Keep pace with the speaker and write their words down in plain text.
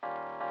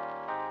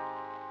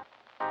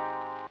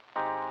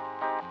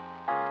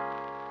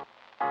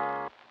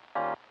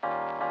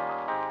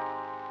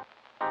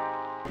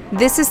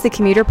This is the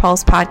Commuter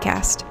Pulse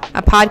Podcast,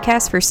 a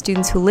podcast for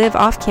students who live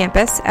off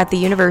campus at the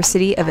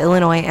University of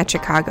Illinois at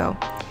Chicago.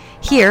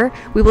 Here,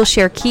 we will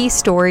share key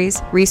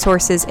stories,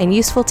 resources, and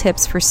useful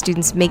tips for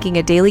students making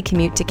a daily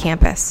commute to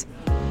campus.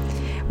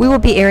 We will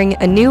be airing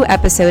a new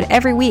episode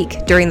every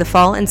week during the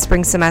fall and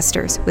spring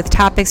semesters, with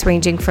topics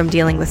ranging from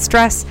dealing with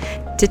stress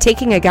to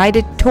taking a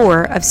guided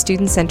tour of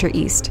Student Center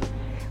East.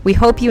 We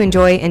hope you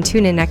enjoy and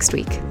tune in next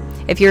week.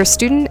 If you're a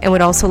student and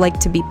would also like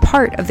to be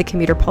part of the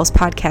Commuter Pulse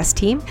podcast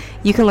team,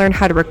 you can learn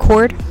how to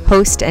record,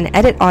 host, and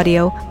edit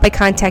audio by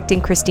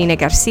contacting Christina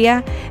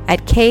Garcia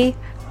at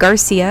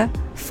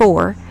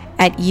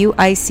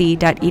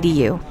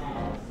kgarcia4@uic.edu.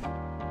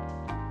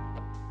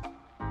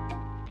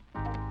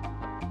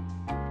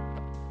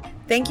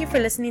 Thank you for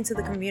listening to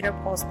the Commuter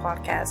Pulse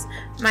podcast.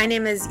 My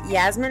name is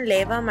Yasmin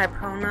Leva. My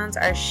pronouns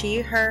are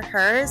she, her,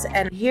 hers.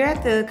 And here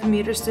at the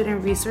Commuter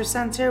Student Resource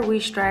Center, we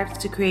strive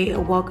to create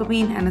a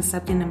welcoming and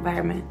accepting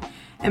environment.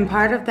 And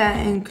part of that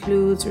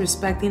includes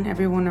respecting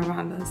everyone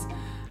around us.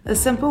 A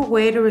simple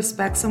way to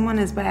respect someone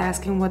is by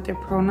asking what their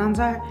pronouns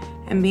are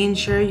and being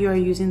sure you are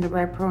using the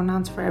right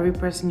pronouns for every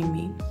person you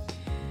meet.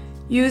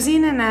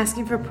 Using and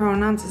asking for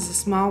pronouns is a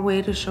small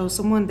way to show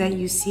someone that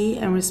you see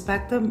and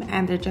respect them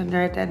and their gender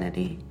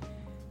identity.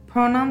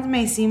 Pronouns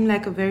may seem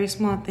like a very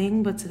small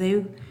thing, but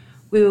today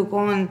we will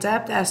go in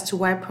depth as to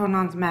why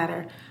pronouns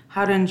matter,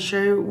 how to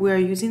ensure we are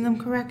using them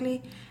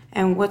correctly,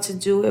 and what to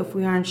do if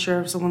we aren't sure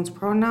of someone's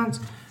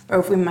pronouns or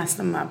if we mess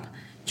them up.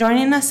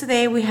 Joining us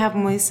today, we have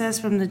Moises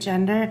from the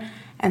Gender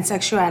and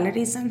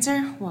Sexuality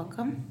Center.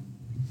 Welcome.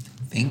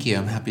 Thank you.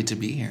 I'm happy to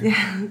be here.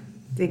 Yeah,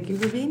 thank you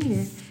for being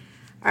here.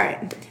 All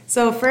right.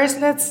 So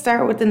first, let's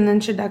start with an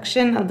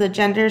introduction of the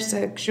Gender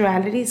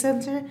Sexuality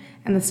Center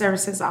and the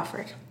services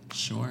offered.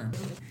 Sure.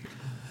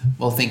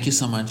 Well, thank you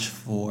so much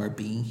for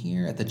being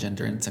here at the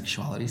Gender and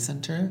Sexuality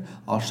Center.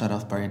 I'll start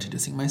off by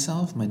introducing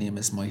myself. My name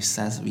is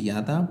Moises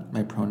Villada.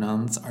 My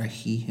pronouns are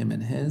he, him,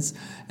 and his,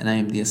 and I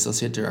am the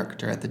Associate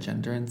Director at the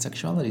Gender and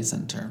Sexuality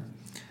Center.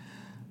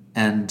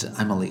 And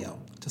I'm a Leo,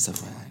 just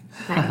FYI.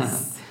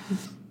 Nice.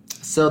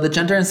 So the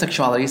Gender and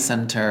Sexuality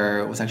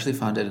Center was actually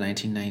founded in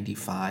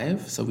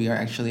 1995. So we are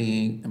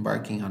actually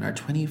embarking on our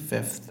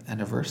 25th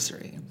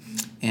anniversary.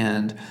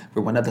 And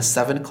we're one of the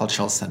 7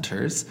 cultural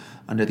centers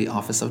under the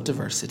Office of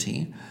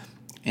Diversity.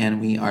 And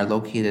we are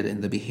located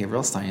in the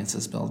Behavioral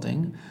Sciences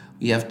building.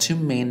 We have 2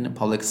 main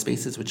public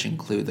spaces, which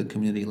include the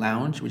Community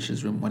Lounge, which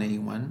is room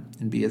 181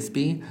 in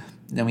BSB.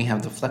 Then we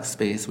have the Flex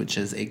Space, which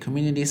is a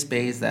community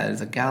space that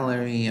is a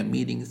gallery, a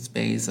meeting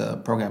space, a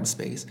program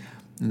space.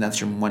 And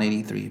that's room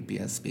 183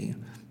 BSB.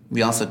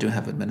 We also do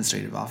have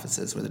administrative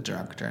offices where the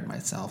director and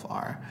myself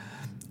are.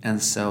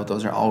 And so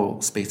those are all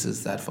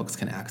spaces that folks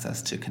can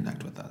access to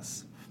connect with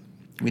us.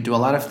 We do a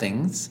lot of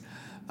things.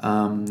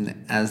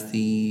 As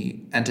the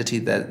entity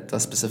that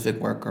does specific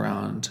work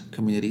around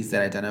communities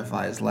that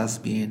identify as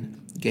lesbian,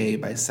 gay,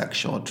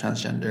 bisexual,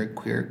 transgender,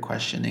 queer,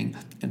 questioning,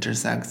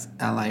 intersex,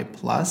 ally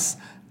plus,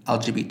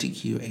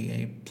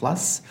 LGBTQIA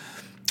plus.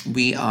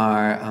 We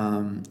are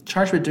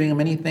charged with doing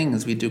many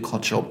things. We do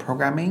cultural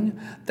programming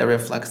that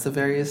reflects the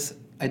various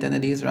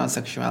identities around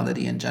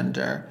sexuality and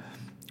gender.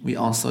 We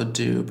also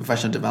do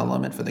professional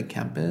development for the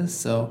campus.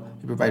 So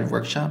we provide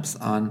workshops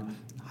on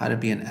how to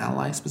be an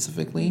ally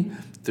specifically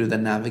through the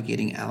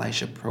Navigating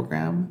Allyship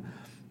program.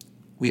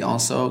 We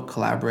also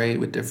collaborate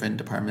with different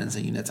departments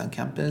and units on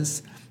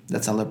campus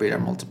that celebrate our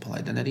multiple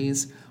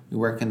identities. We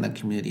work in the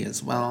community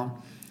as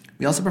well.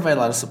 We also provide a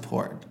lot of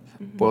support,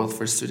 both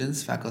for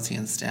students, faculty,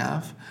 and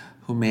staff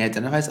who may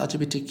identify as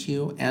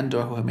LGBTQ and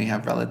or who may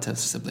have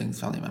relatives, siblings,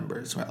 family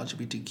members who are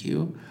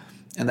LGBTQ.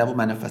 And that will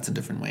manifest in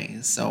different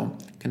ways. So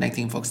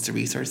connecting folks to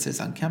resources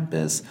on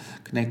campus,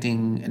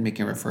 connecting and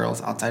making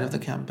referrals outside of the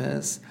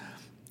campus,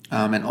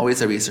 and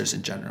always a resource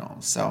in general.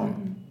 So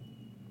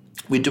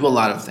we do a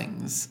lot of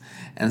things.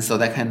 And so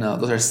that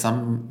those are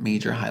some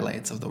major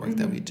highlights of the work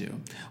that we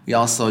do. We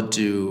also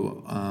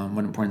do,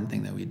 one important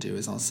thing that we do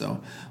is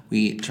also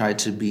we try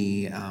to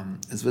be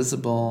as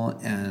visible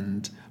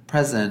and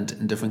present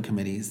in different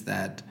committees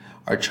that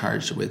are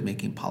charged with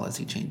making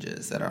policy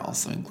changes that are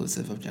also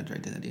inclusive of gender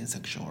identity and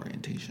sexual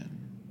orientation.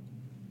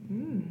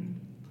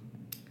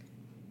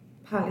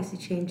 Policy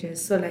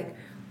changes. So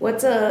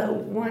what's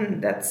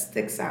one that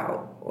sticks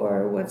out,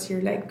 or what's your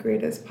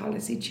greatest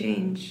policy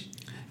change?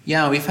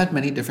 Yeah, we've had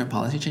many different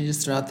policy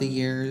changes throughout the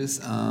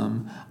years.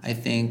 I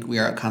think we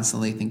are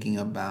constantly thinking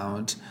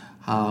about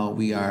how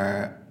we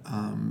are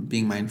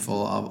being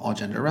mindful of all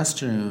gender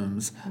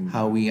restrooms,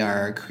 how we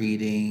are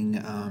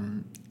creating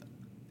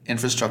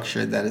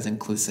infrastructure that is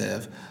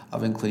inclusive,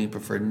 of including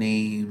preferred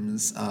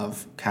names,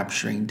 of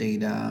capturing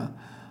data.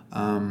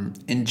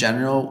 In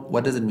general,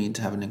 what does it mean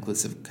to have an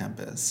inclusive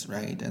campus,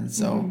 right? And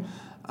so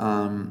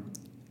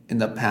in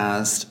the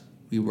past,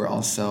 we were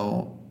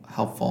also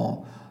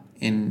helpful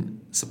in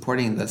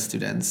supporting the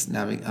students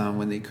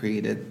when they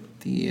created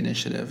the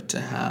initiative to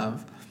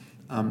have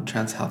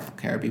trans health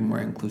care be more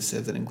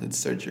inclusive that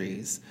includes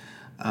surgeries.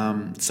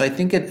 So I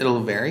think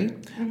it'll vary.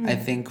 I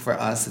think for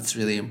us, it's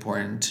really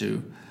important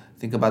to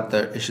think about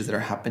the issues that are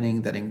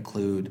happening that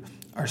include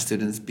our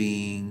students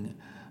being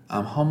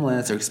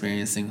homeless or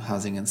experiencing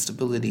housing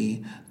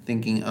instability,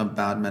 thinking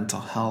about mental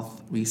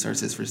health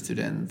resources for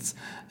students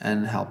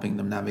and helping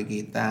them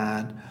navigate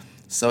that.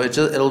 So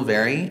it'll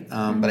vary,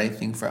 but I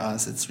think for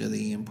us it's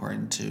really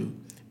important to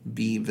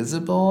be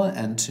visible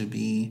and to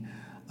be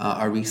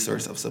a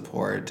resource of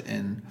support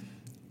in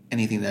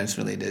anything that's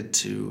related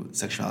to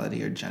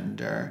sexuality or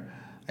gender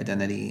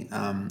identity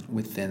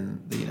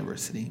within the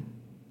university.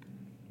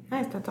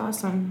 Nice, that's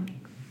awesome.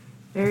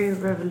 Very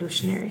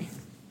revolutionary.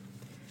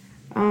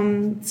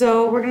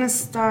 So we're going to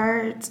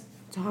start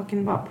talking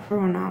about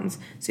pronouns.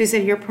 So you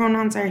said your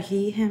pronouns are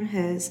he, him,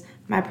 his.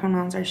 My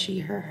pronouns are she,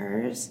 her,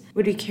 hers.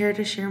 Would you care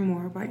to share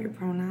more about your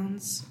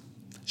pronouns?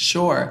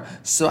 Sure.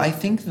 So I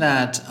think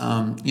that,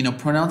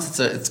 pronouns,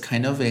 it's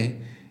kind of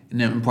an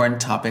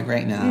important topic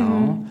right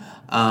now.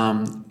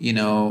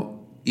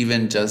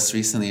 Even just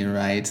recently,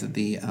 right,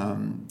 the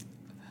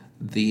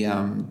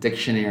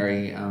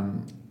dictionary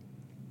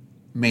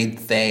made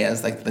they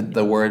as like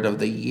the word of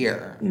the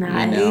year.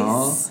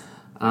 Nice.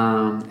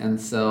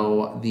 And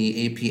so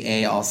the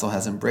APA also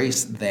has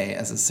embraced they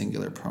as a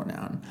singular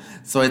pronoun.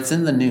 So it's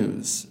in the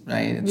news,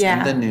 right? It's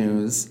in the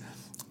news.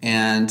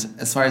 And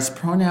as far as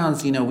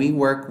pronouns, we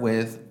work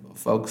with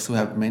folks who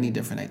have many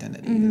different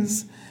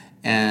identities.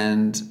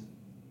 And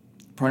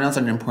pronouns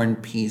are an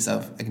important piece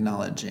of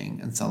acknowledging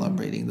and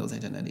celebrating those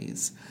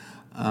identities.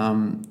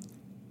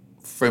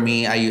 For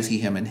me, I use he,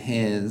 him, and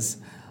his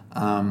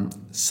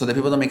so that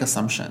people don't make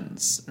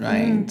assumptions,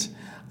 right?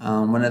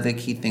 One of the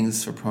key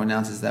things for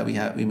pronouns is that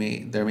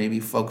there may be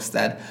folks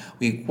that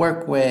we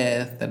work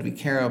with, that we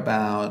care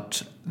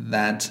about,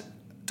 that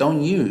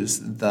don't use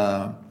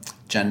the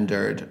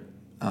gendered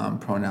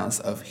pronouns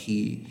of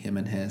he, him,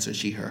 and his, or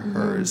she, her,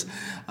 hers.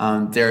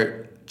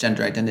 Their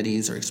gender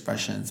identities or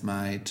expressions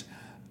might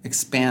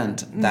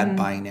expand that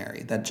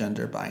binary, that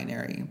gender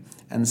binary.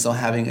 And so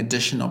having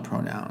additional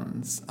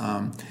pronouns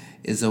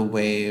is a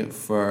way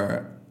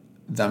for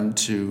them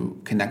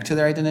to connect to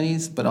their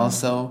identities, but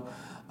also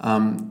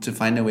to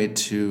find a way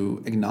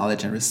to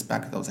acknowledge and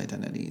respect those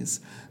identities.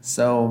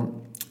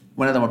 So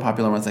one of the more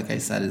popular ones, like I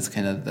said, is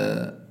kind of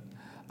the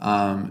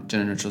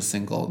gender-neutral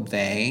single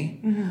they.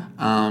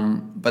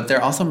 But there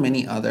are also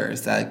many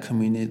others that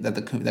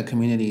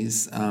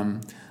communities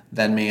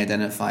that may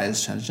identify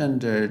as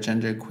transgender,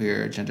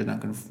 genderqueer, gender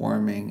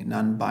nonconforming,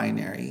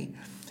 non-binary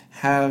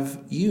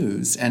have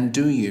used and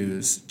do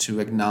use to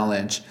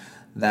acknowledge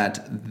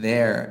that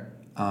their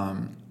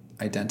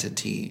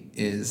identity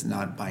is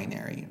not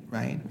binary,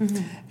 right?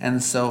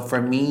 And so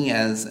for me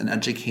as an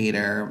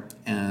educator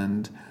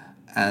and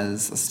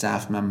as a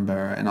staff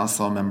member and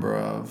also a member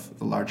of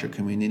the larger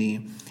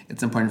community,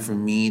 it's important for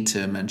me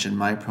to mention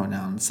my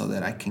pronouns so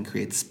that I can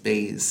create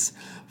space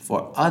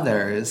for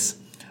others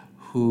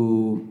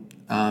who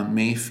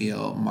may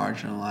feel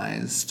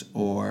marginalized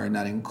or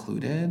not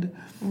included.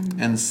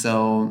 And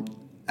so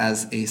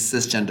as a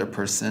cisgender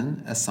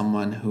person, as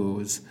someone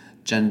whose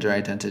gender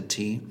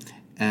identity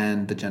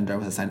and the gender I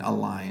was assigned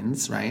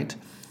aligns, right?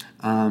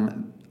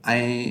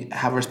 I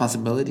have a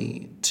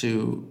responsibility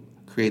to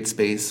create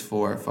space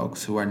for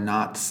folks who are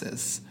not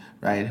cis,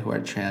 right? Who are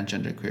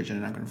transgender, queer,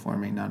 gender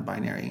nonconforming,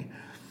 non-binary.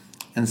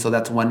 And so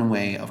that's one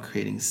way of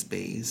creating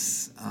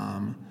space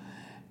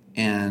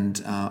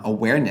and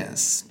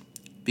awareness,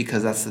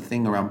 because that's the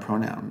thing around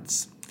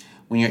pronouns.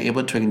 When you're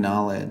able to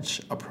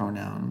acknowledge a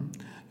pronoun,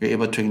 you're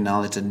able to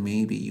acknowledge that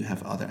maybe you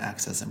have other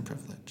access and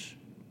privilege.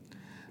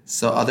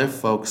 So other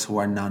folks who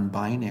are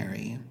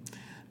non-binary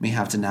may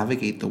have to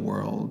navigate the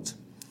world,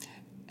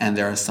 and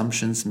there are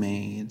assumptions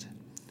made.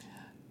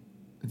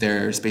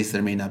 There are spaces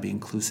that may not be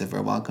inclusive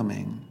or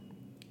welcoming.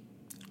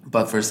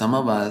 But for some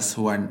of us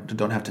who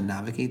don't have to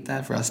navigate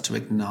that, for us to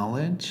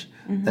acknowledge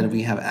that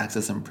we have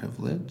access and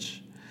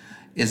privilege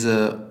is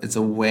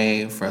a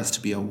way for us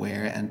to be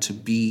aware and to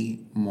be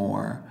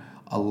more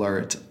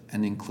alert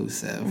and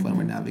inclusive when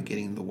we're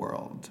navigating the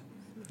world,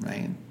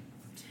 right?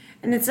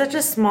 And it's such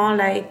a small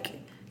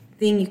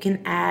thing you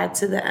can add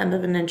to the end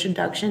of an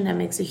introduction that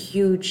makes a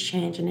huge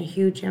change and a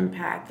huge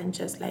impact, and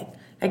just like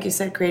you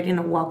said, creating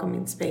a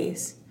welcoming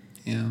space.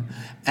 Yeah.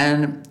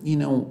 And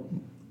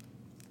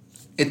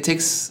it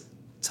takes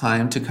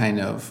time to kind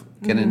of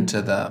get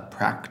into the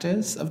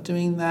practice of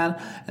doing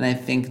that, and I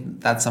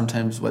think that's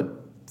sometimes what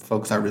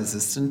folks are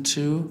resistant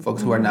to,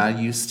 folks who are not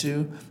used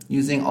to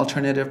using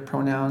alternative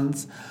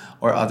pronouns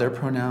or other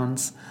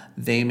pronouns.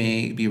 They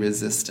may be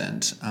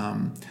resistant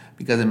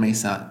because it may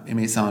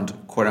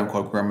sound quote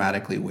unquote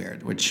grammatically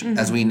weird, which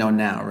as we know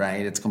now,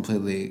 right, it's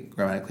completely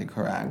grammatically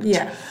correct.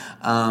 Yeah.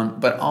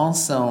 But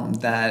also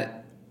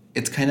that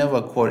it's kind of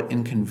a quote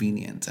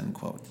inconvenient, end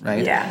quote,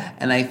 right? Yeah.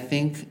 And I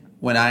think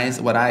what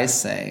I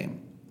say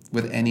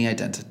with any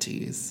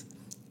identities,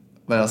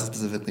 but also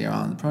specifically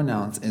around the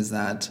pronouns, is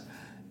that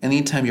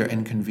anytime you're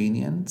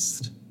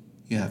inconvenienced,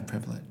 you have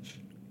privilege.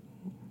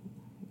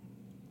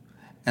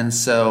 And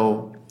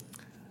so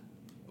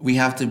we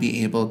have to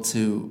be able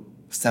to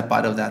step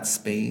out of that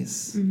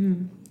space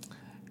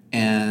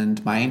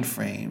and mind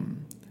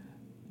frame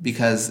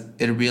because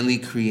it really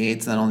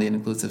creates not only an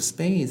inclusive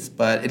space,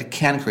 but it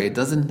can create. It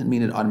doesn't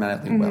mean it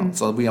automatically will.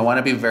 So we want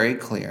to be very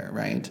clear,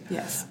 right?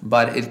 Yes.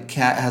 But it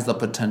has the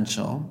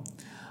potential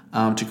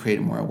to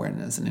create more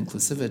awareness and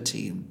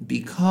inclusivity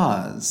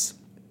because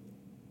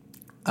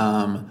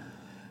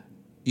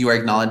you are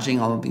acknowledging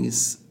all of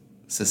these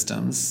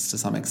systems to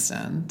some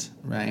extent,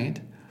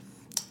 right?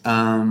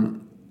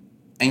 And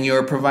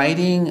you're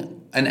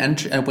providing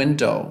a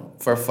window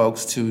for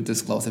folks to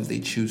disclose if they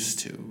choose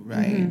to,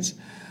 right?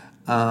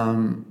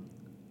 And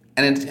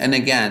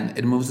again,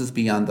 it moves us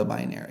beyond the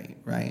binary,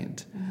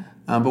 right?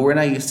 But we're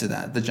not used to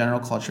that. The general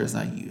culture is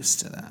not used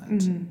to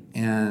that.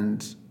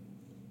 And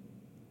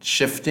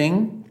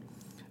shifting,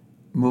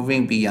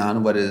 moving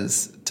beyond what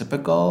is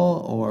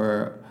typical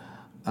or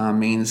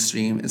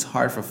mainstream is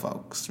hard for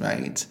folks,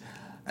 right?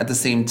 At the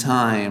same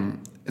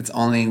time, it's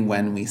only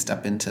when we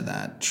step into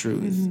that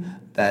truth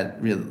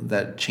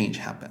that change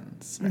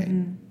happens,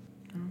 right?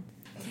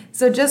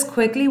 So just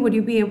quickly, would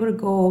you be able to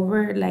go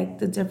over like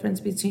the difference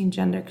between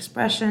gender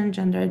expression,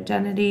 gender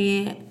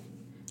identity?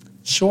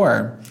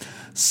 Sure.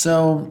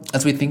 So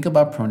as we think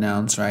about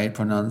pronouns, right?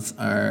 Pronouns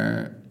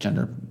are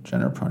gender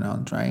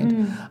pronouns, right?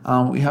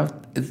 We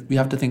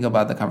have to think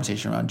about the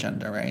conversation around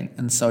gender, right?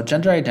 And so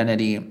gender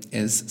identity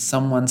is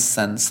someone's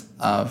sense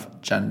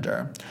of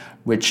gender,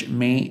 which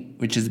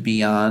is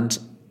beyond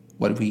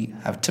what we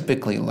have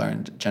typically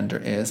learned gender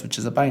is, which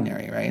is a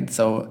binary, right?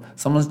 So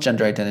someone's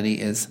gender identity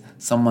is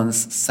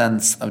someone's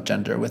sense of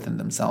gender within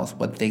themselves,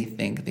 what they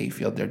think they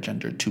feel their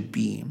gender to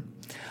be.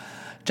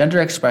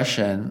 Gender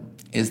expression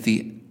is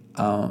the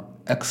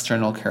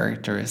external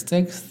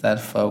characteristics that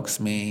folks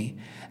may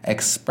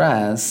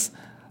express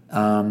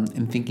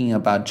in thinking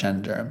about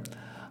gender.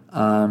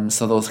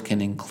 So those can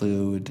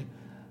include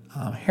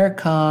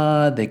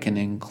haircut, they can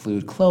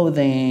include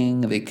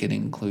clothing, they can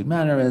include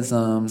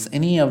mannerisms,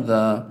 any of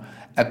the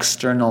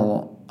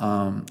external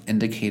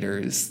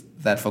indicators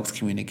that folks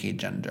communicate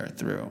gender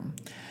through.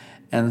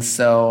 And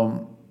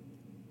so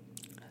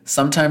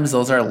sometimes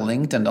those are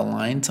linked and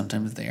aligned,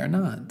 sometimes they are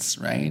not,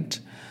 right?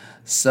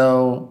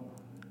 So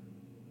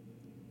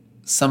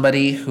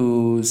somebody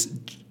who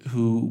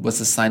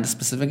was assigned a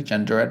specific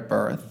gender at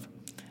birth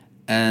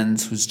and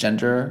whose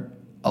gender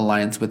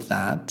aligns with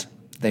that,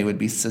 they would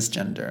be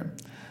cisgender.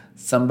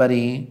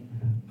 Somebody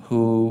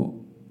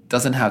who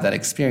doesn't have that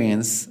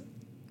experience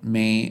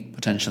may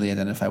potentially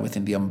identify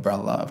within the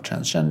umbrella of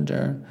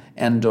transgender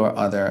and or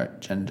other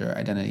gender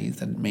identities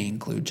that may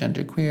include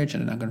genderqueer,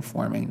 gender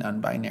nonconforming,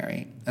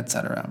 non-binary,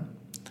 etc.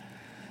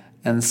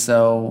 And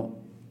so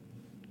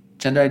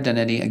gender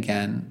identity,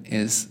 again,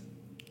 is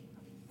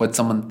what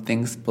someone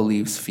thinks,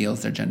 believes,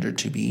 feels their gender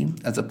to be,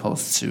 as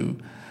opposed to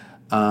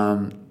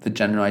the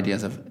general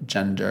ideas of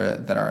gender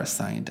that are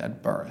assigned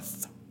at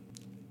birth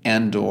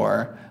and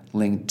or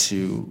linked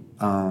to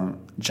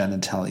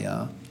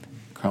genitalia,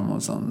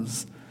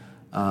 chromosomes.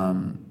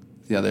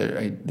 The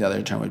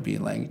other term would be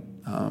like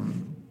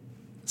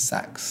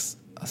sex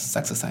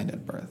assigned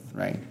at birth,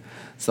 right?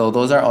 So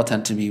those are all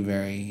tend to be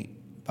very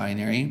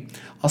binary.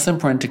 Also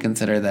important to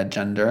consider that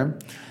gender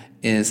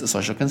is a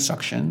social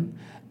construction,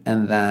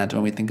 and that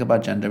when we think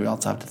about gender, we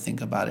also have to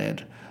think about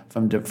it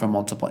from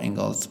multiple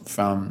angles,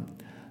 from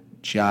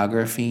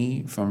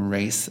geography, from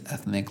race,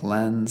 ethnic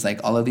lens, like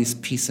all of these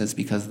pieces,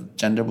 because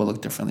gender will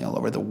look differently all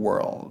over the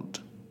world.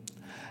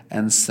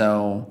 And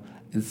so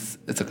it's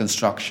a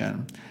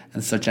construction.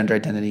 And so gender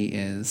identity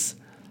is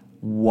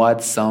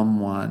what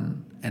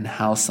someone and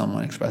how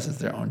someone expresses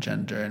their own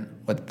gender and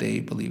what they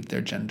believe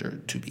their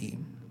gender to be.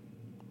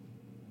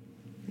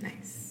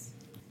 Nice.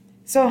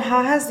 So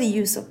how has the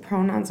use of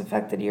pronouns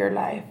affected your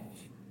life?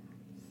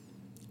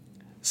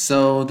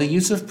 So the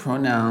use of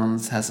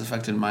pronouns has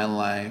affected my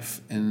life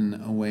in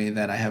a way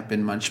that I have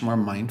been much more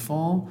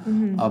mindful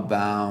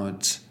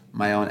about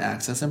my own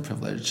access and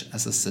privilege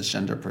as a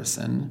cisgender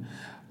person,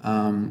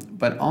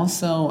 but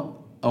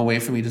also a way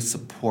for me to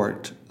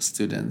support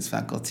students,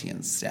 faculty,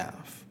 and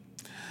staff.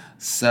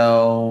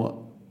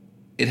 So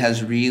it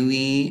has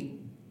really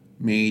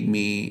made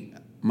me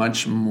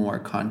much more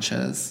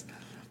conscious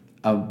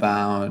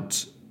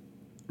about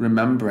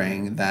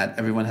remembering that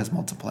everyone has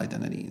multiple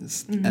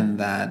identities and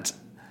that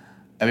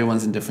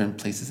everyone's in different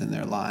places in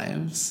their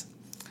lives,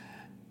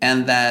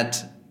 and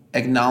that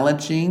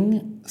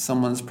acknowledging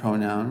someone's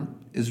pronoun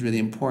is really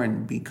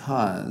important,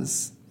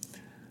 because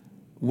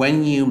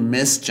when you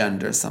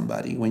misgender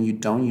somebody, when you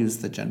don't use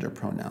the gender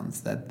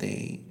pronouns that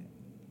they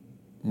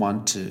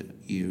want to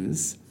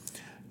use,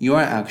 you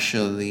are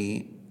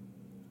actually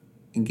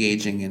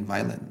engaging in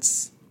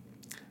violence.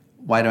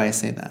 Why do I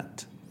say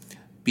that?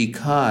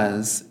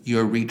 Because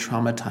you're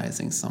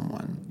re-traumatizing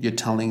someone. You're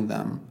telling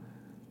them,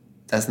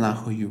 that's not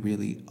who you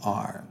really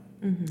are.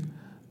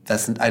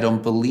 I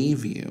don't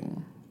believe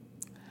you.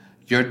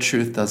 Your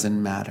truth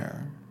doesn't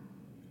matter,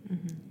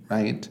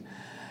 right?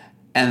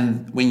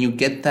 And when you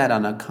get that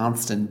on a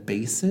constant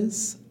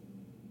basis,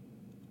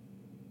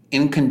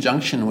 in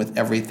conjunction with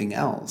everything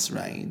else,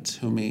 right?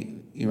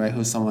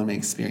 Who someone may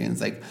experience,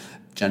 like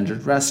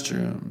gendered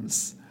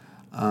restrooms,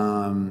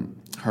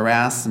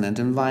 harassment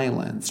and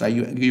violence, right?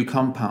 You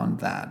compound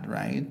that,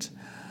 right?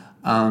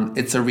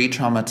 It's a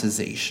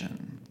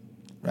re-traumatization,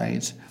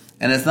 right?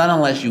 And it's not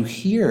unless you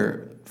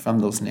hear from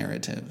those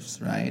narratives,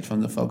 right,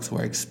 from the folks who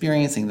are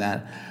experiencing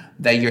that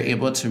you're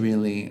able to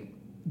really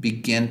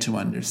begin to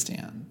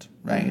understand,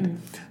 right?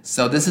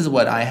 So this is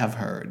what I have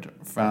heard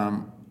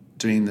from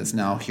doing this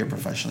now here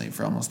professionally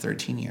for almost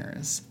 13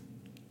 years.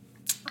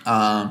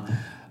 Not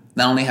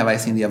only have I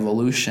seen the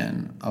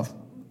evolution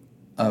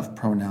of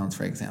pronouns,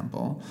 for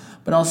example,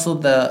 but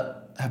also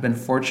have been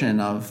fortunate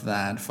enough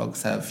that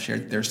folks have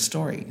shared their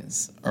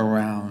stories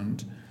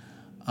around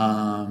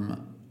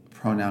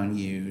pronoun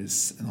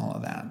use and all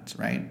of that,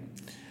 right?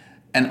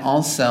 And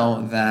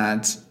also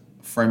that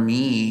for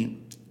me,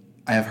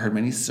 I have heard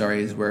many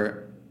stories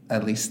where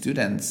at least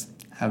students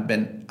have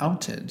been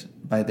outed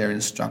by their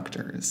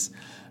instructors,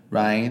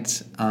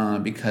 right?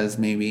 Because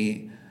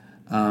maybe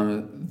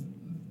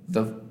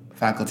the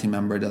faculty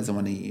member doesn't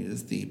want to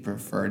use the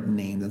preferred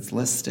name that's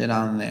listed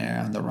on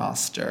there on the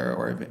roster,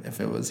 or if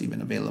it was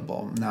even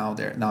available. Now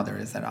there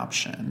is that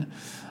option,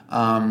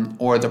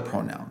 or the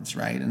pronouns,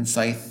 right? And so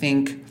I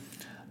think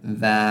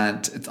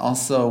that it's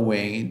also a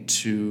way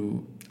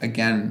to,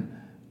 again,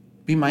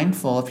 be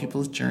mindful of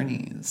people's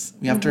journeys.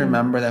 We have to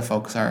remember that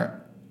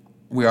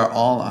we are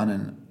all on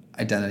an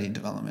identity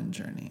development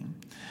journey,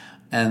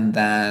 and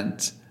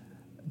that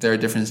there are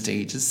different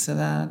stages to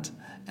that,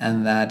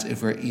 and that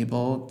if we're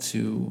able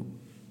to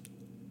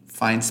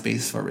find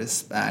space for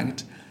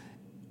respect,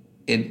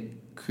 it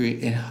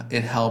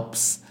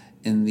helps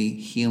in the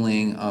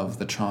healing of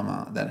the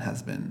trauma that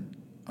has been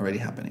already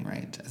happening,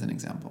 right? As an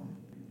example.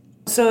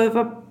 So if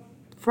a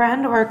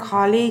friend or a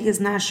colleague is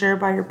not sure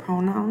about your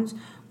pronouns,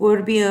 what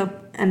would be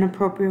an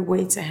appropriate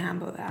way to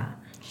handle that?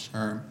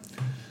 Sure.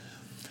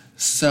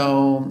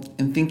 So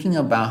in thinking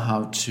about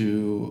how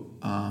to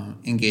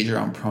engage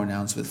around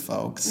pronouns with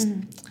folks,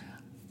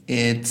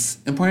 it's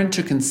important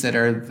to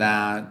consider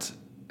that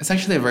it's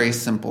actually a very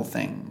simple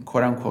thing,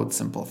 quote unquote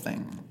simple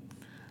thing.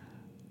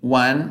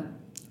 One,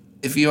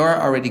 if you're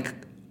already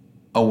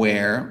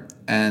aware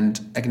and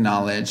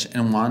acknowledge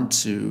and want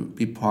to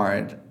be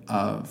part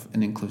of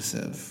an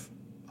inclusive,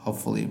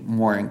 hopefully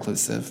more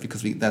inclusive,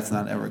 because that's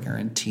not ever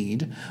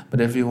guaranteed,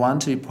 but if you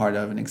want to be part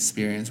of an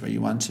experience where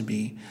you want to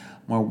be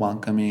more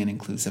welcoming and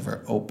inclusive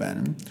or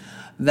open,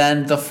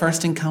 then the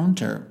first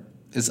encounter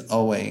is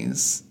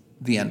always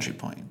the entry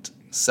point.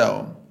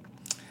 So,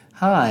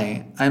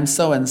 hi, I'm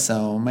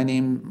so-and-so.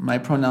 My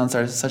pronouns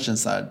are such and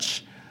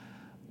such.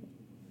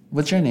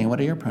 What's your name? What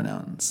are your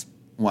pronouns?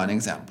 One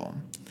example.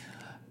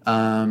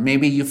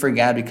 Maybe you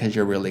forgot because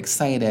you're really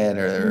excited,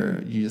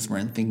 or you just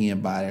weren't thinking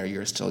about it, or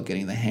you're still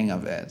getting the hang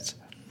of it.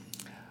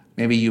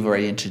 Maybe you've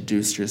already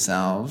introduced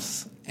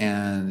yourselves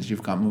and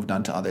you've moved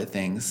on to other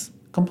things.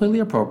 Completely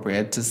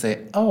appropriate to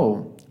say,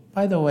 oh,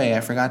 by the way, I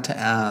forgot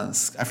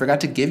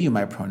to give you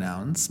my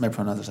pronouns. My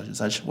pronouns are such and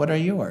such. What are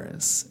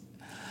yours?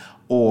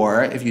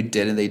 Or if you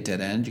did and they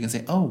didn't, you can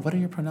say, oh, what are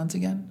your pronouns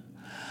again?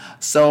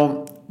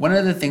 So one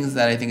of the things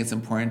that I think it's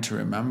important to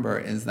remember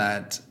is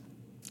that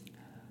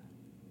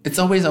it's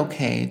always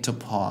okay to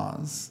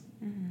pause,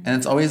 and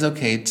it's always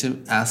okay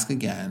to ask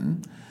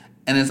again,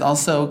 and it's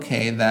also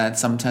okay that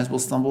sometimes we'll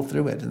stumble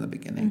through it in the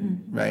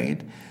beginning,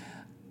 right?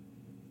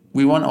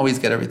 We won't always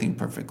get everything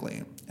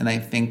perfectly, and I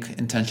think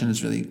intention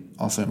is really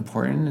also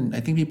important. And I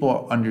think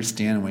people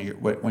understand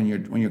when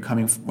you're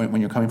coming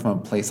from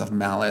a place of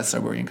malice, or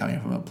when you're coming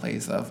from a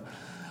place of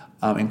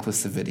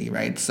inclusivity,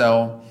 right?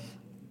 So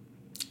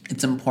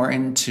it's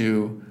important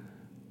to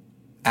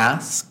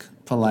ask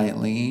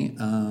politely.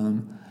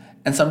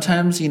 And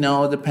sometimes,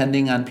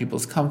 depending on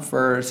people's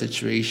comfort,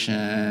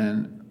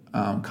 situation,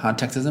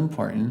 context is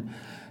important,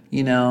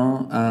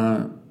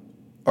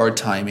 or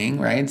timing,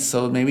 right?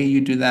 So maybe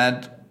you do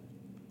that,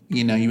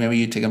 maybe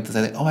you take them to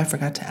say, like, oh, I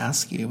forgot to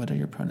ask you, what are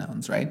your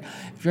pronouns, right?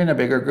 If you're in a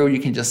bigger group, you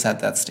can just set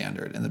that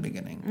standard in the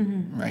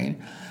beginning, right?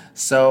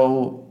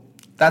 So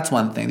that's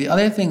one thing. The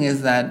other thing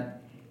is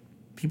that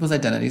people's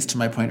identities, to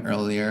my point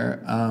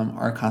earlier,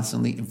 are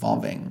constantly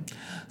evolving.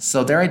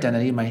 So their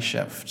identity might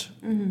shift.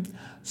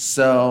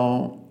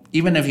 So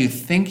even if you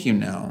think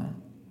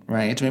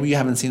right, maybe you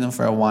haven't seen them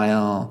for a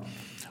while,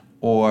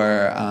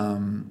 or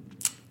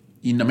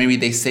maybe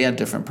they say a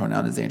different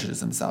pronoun as they introduce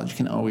themselves, you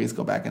can always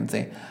go back and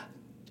say,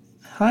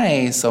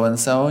 hi,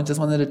 so-and-so, just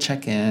wanted to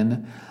check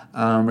in.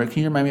 Can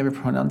you remind me of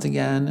your pronouns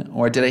again?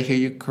 Or did I hear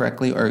you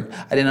correctly? Or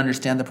I didn't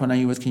understand the pronoun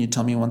you used. Can you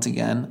tell me once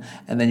again?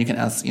 And then you can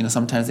ask,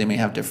 sometimes they may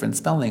have different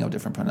spelling of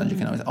different pronouns. You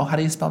can always, oh, how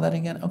do you spell that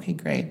again? Okay,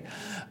 great.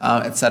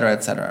 Et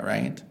cetera,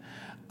 right?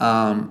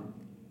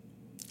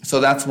 So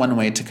that's one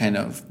way to kind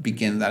of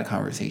begin that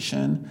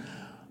conversation.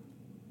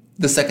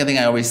 The second thing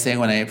I always say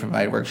when I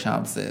provide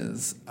workshops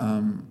is,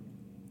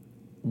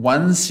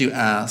 once you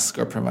ask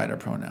or provide a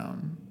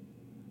pronoun,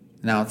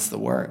 now it's the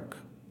work.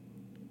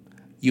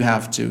 You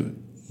have to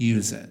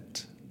use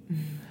it.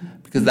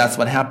 Because that's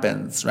what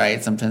happens,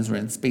 right? Sometimes we're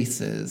in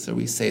spaces, or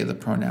we say the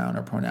pronoun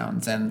or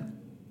pronouns, and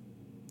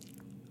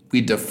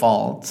we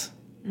default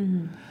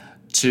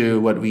to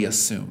what we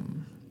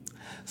assume.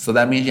 So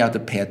that means you have to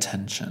pay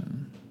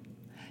attention.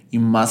 You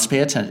must pay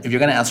attention. If you're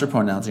going to ask for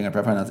pronouns, you're going to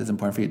provide pronouns, it's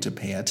important for you to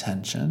pay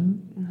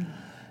attention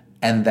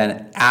and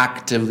then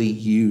actively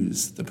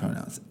use the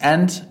pronouns.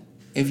 And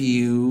if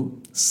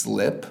you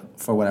slip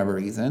for whatever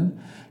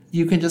reason,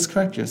 you can just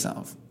correct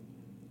yourself.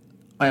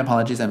 My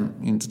apologies, you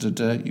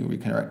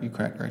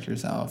correct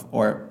yourself.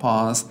 Or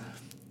pause,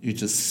 you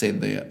just say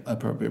the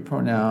appropriate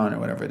pronoun or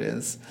whatever it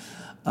is.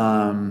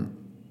 And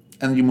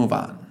you move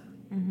on.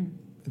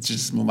 It's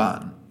just move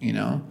on,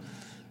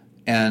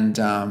 And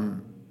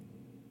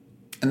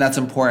that's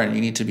important.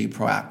 You need to be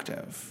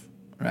proactive,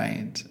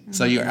 right?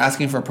 So you're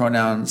asking for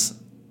pronouns,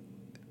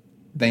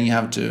 then you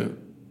have to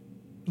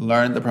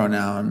learn the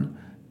pronoun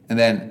and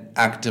then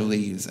actively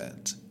use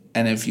it.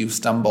 And if you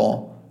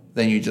stumble,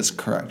 then you just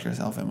correct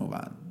yourself and move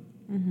on.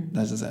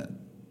 That's just it.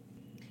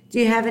 Do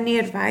you have any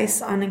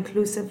advice on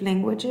inclusive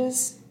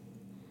languages?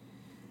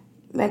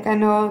 Like, I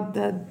know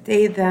the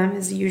they, them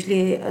is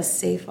usually a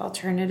safe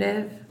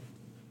alternative.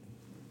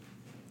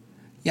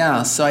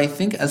 Yeah, so I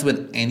think as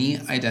with any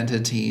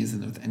identities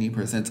and with any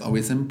person, it's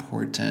always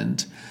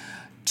important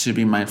to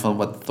be mindful of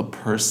what the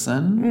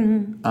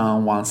person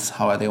wants,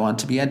 how they want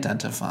to be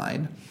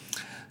identified.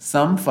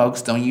 Some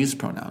folks don't use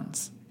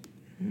pronouns.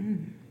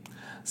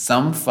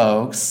 Some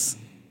folks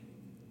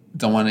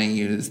don't want to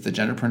use the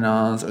gender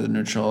pronouns or the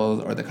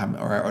neutrals or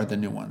the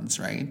new ones,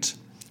 right?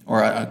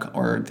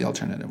 Or the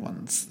alternative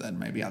ones that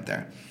might be out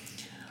there.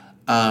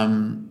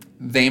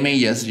 They may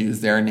just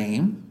use their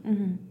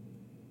name,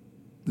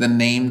 the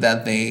name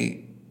that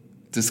they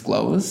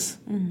disclose.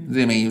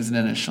 They may use an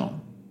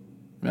initial,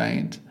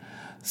 right?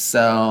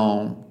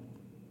 So,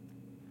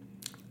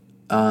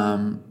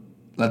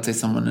 let's say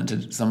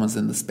someone's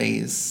in the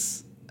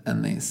space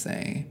and they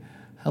say,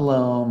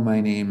 "Hello,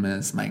 my name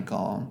is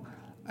Michael.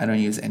 I don't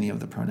use any of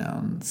the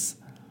pronouns,"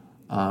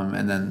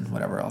 and then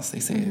whatever else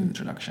they say in the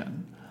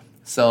introduction.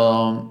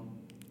 So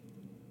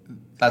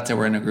let's say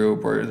we're in a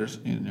group where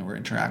we're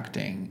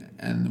interacting,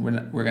 and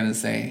we're going to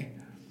say,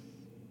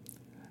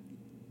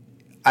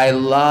 "I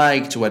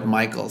liked what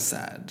Michael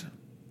said.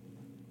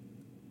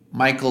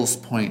 Michael's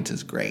point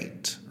is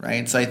great,"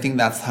 right? So I think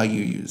that's how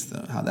you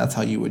that's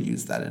how you would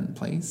use that in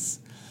place.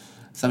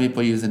 Some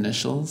people use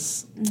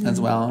initials as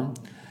well,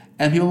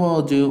 and people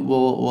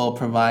will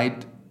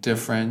provide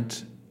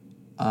different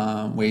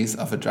ways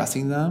of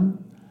addressing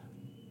them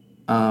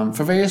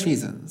for various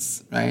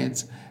reasons,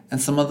 right? And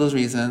some of those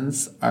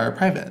reasons are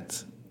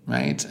private,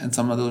 right? And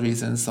some of those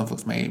reasons some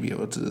folks may be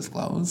able to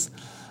disclose.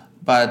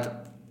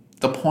 But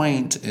the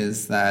point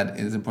is that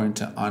it is important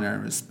to honor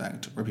and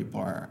respect where people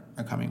are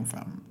coming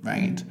from,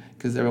 right?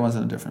 Because everyone's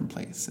in a different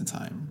place in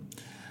time.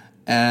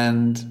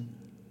 And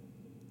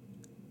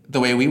the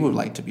way we would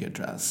like to be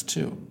addressed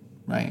too,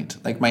 right?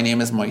 Like, my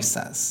name is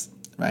Moises,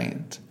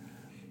 right?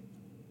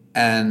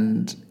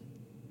 And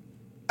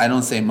I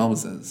don't say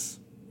Moses,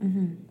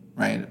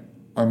 right?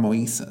 Or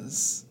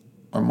Moises,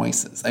 or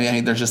Moises. I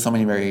mean, there's just so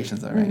many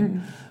variations of it, right?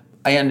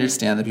 I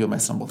understand that people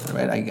might stumble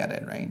through it. I get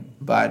it, right?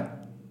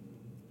 But,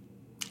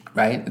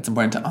 right, it's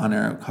important to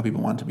honor how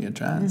people want to be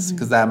addressed,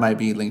 because that might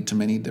be linked to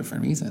many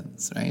different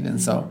reasons, right? And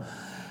so,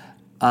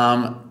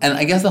 and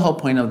I guess the whole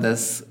point of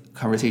this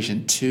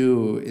conversation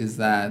too is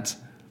that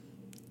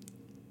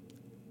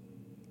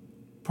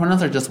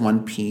pronouns are just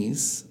one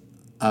piece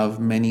of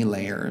many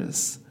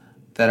layers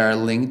that are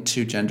linked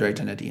to gender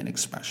identity and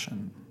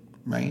expression,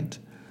 right?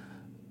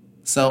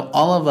 So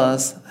all of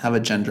us have a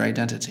gender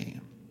identity,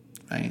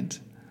 right?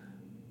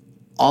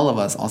 All of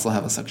us also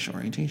have a sexual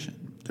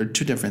orientation. They're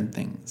two different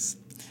things.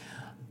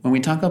 When we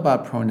talk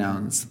about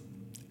pronouns,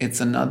 it's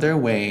another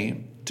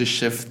way to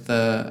shift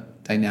the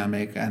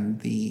dynamic and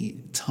the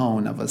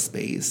tone of a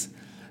space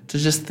to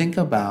just think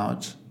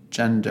about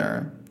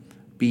gender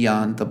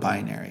beyond the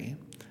binary.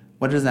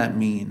 What does that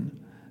mean?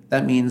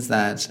 That means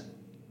that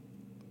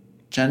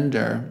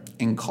gender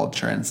in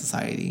culture and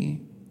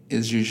society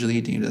is usually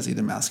deemed as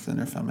either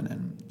masculine or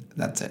feminine.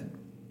 That's it.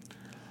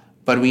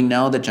 But we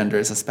know that gender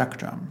is a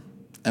spectrum,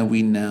 and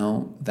we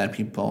know that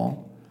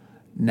people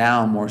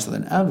now more so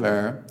than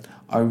ever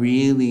are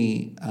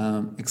really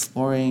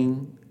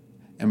exploring,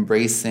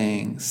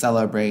 embracing,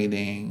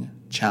 celebrating,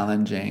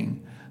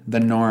 challenging the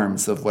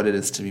norms of what it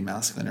is to be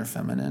masculine or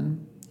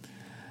feminine.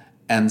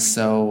 And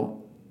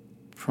so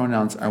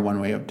pronouns are one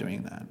way of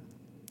doing that.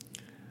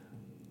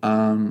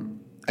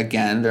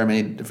 Again, there are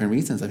many different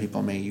reasons that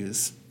people may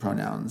use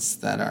pronouns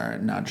that are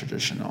not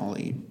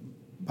traditionally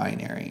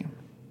binary.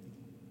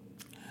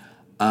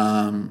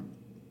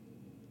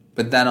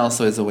 But that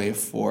also is a way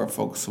for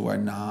folks who are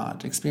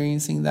not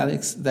experiencing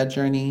that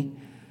journey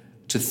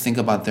to think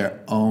about their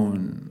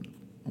own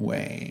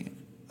way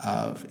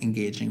of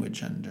engaging with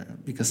gender,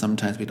 because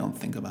sometimes we don't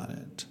think about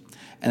it.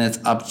 And it's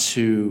up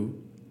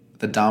to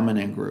the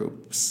dominant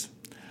groups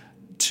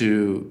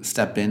to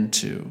step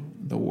into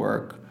the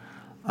work,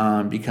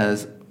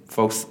 because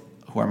folks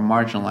who are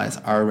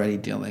marginalized are already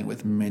dealing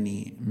with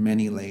many,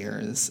 many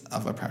layers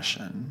of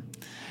oppression.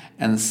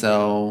 And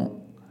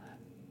so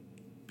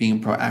being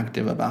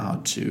proactive about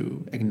how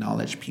to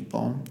acknowledge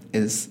people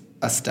is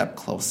a step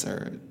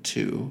closer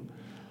to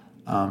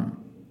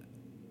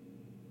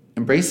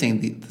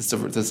embracing this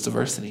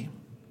diversity.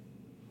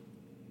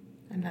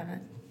 I love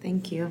it.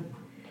 Thank you.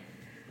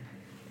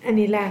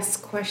 Any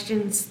last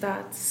questions,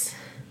 thoughts,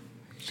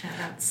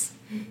 shout-outs?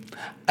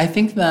 I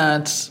think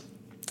that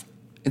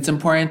it's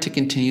important to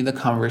continue the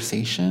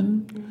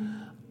conversation.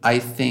 Mm-hmm. I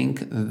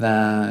think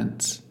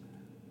that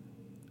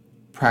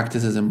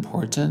practice is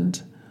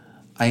important.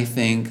 I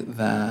think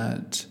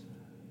that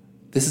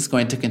this is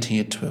going to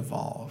continue to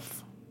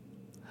evolve.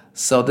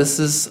 So this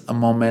is a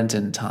moment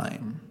in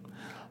time.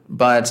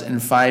 But in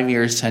 5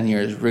 years, 10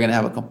 years, we're going to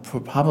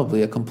have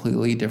probably a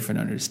completely different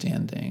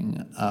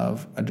understanding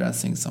of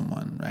addressing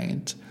someone,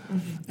 right?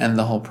 Mm-hmm. And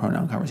the whole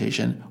pronoun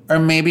conversation. Or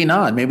maybe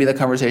not. Maybe the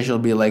conversation will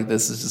be like,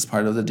 this is just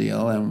part of the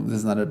deal and this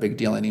is not a big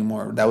deal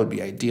anymore. That would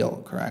be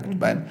ideal, correct? Mm-hmm.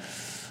 But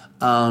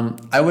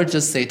I would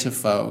just say to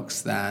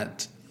folks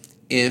that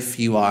if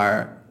you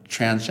are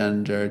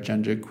transgender,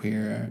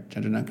 genderqueer,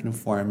 gender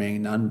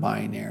nonconforming,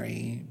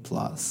 non-binary,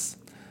 plus,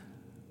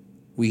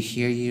 we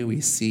hear you, we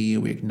see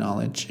you, we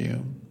acknowledge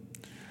you.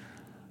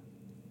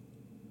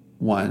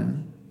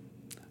 1.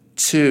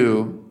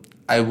 2,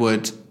 I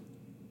would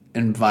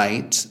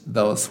invite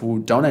those who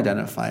don't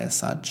identify as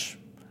such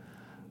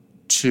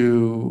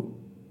to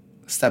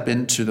step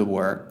into the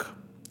work,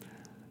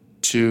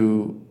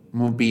 to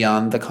move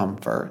beyond the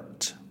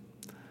comfort,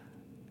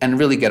 and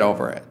really get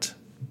over it.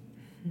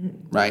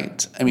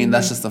 Right? I mean,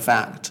 that's just the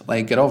fact.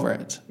 Like, get over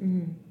it.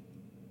 Mm-hmm.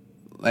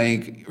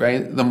 Like,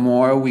 right? The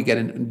more you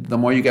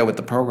get with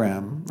the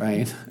program,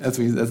 right? As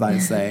I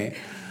say,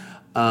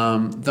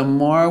 the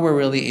more we're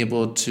really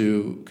able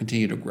to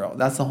continue to grow.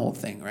 That's the whole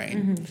thing, right?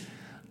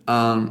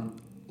 Mm-hmm.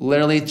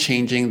 Literally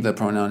changing the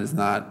pronoun is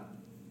not,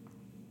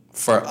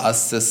 for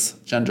us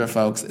cisgender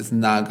folks, it's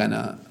not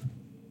gonna,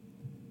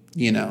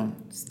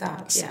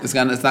 stop. Yeah.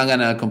 It's not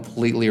gonna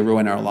completely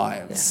ruin our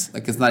lives. Yeah.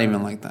 Like, it's not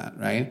even like that,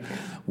 right? Yeah.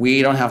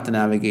 We don't have to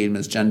navigate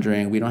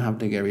misgendering. We don't have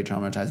to get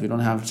re-traumatized. We don't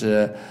have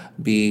to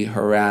be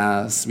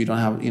harassed. We don't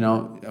have,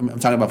 I'm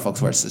talking about folks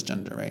who are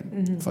cisgender, right?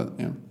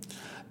 Mm-hmm.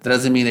 That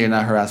doesn't mean that you're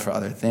not harassed for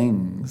other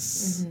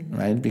things, mm-hmm.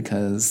 right?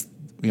 Because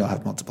we all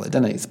have multiple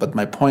identities. But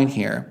my point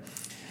here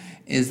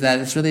is that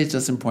it's really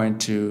just important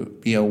to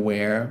be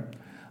aware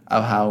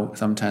of how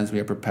sometimes we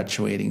are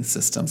perpetuating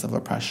systems of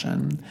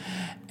oppression.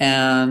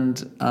 And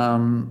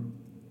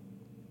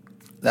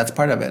that's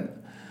part of it.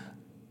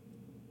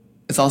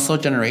 It's also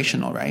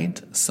generational, right?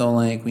 So,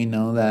 we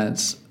know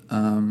that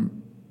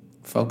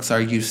folks are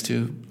used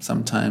to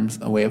sometimes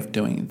a way of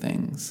doing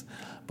things.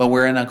 But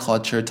we're in a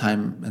culture,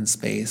 time, and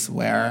space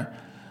where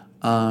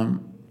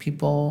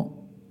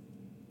people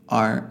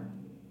are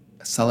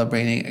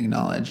celebrating,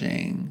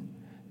 acknowledging,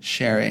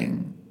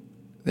 sharing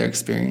their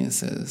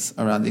experiences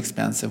around the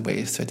expansive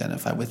ways to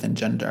identify within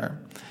gender.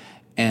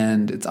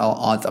 And it's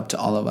up to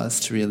all of us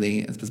to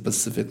really,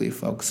 specifically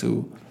folks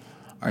who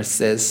are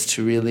cis,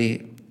 to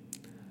really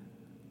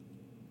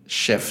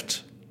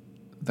shift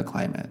the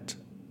climate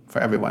for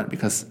everyone,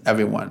 because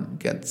everyone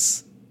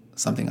gets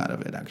something out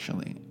of it,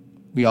 actually.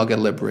 We all get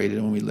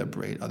liberated when we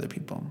liberate other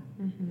people.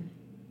 Mm-hmm.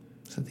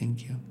 So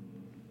thank you.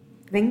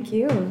 Thank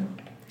you.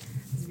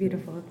 It's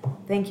beautiful.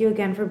 Thank you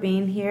again for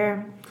being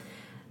here.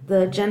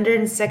 The Gender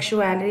and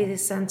Sexuality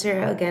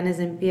Center, again, is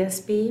in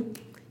BSB.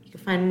 You can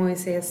find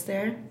Moises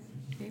there.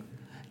 Okay.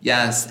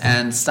 Yes,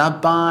 and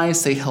stop by,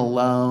 say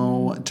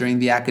hello. During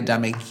the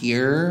academic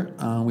year,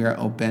 we are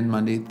open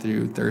Monday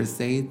through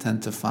Thursday, 10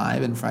 to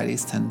 5, and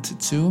Fridays, 10 to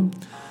 2.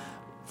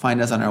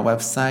 Find us on our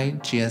website,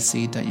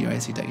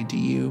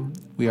 gsc.uic.edu.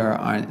 We are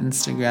on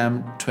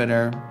Instagram,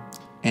 Twitter,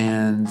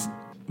 and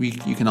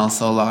you can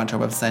also log onto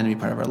our website and be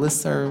part of our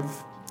listserv.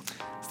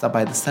 Stop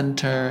by the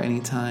center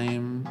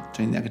anytime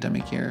during the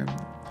academic year.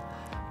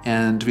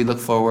 And we look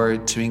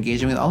forward to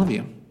engaging with all of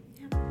you.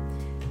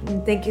 Yeah.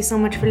 Thank you so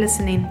much for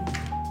listening.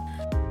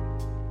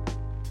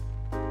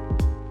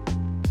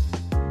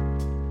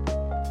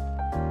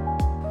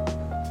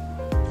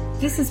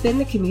 This has been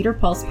the Commuter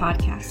Pulse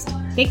podcast.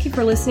 Thank you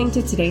for listening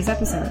to today's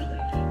episode.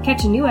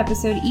 Catch a new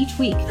episode each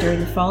week during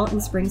the fall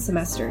and spring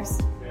semesters.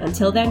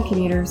 Until then,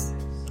 commuters,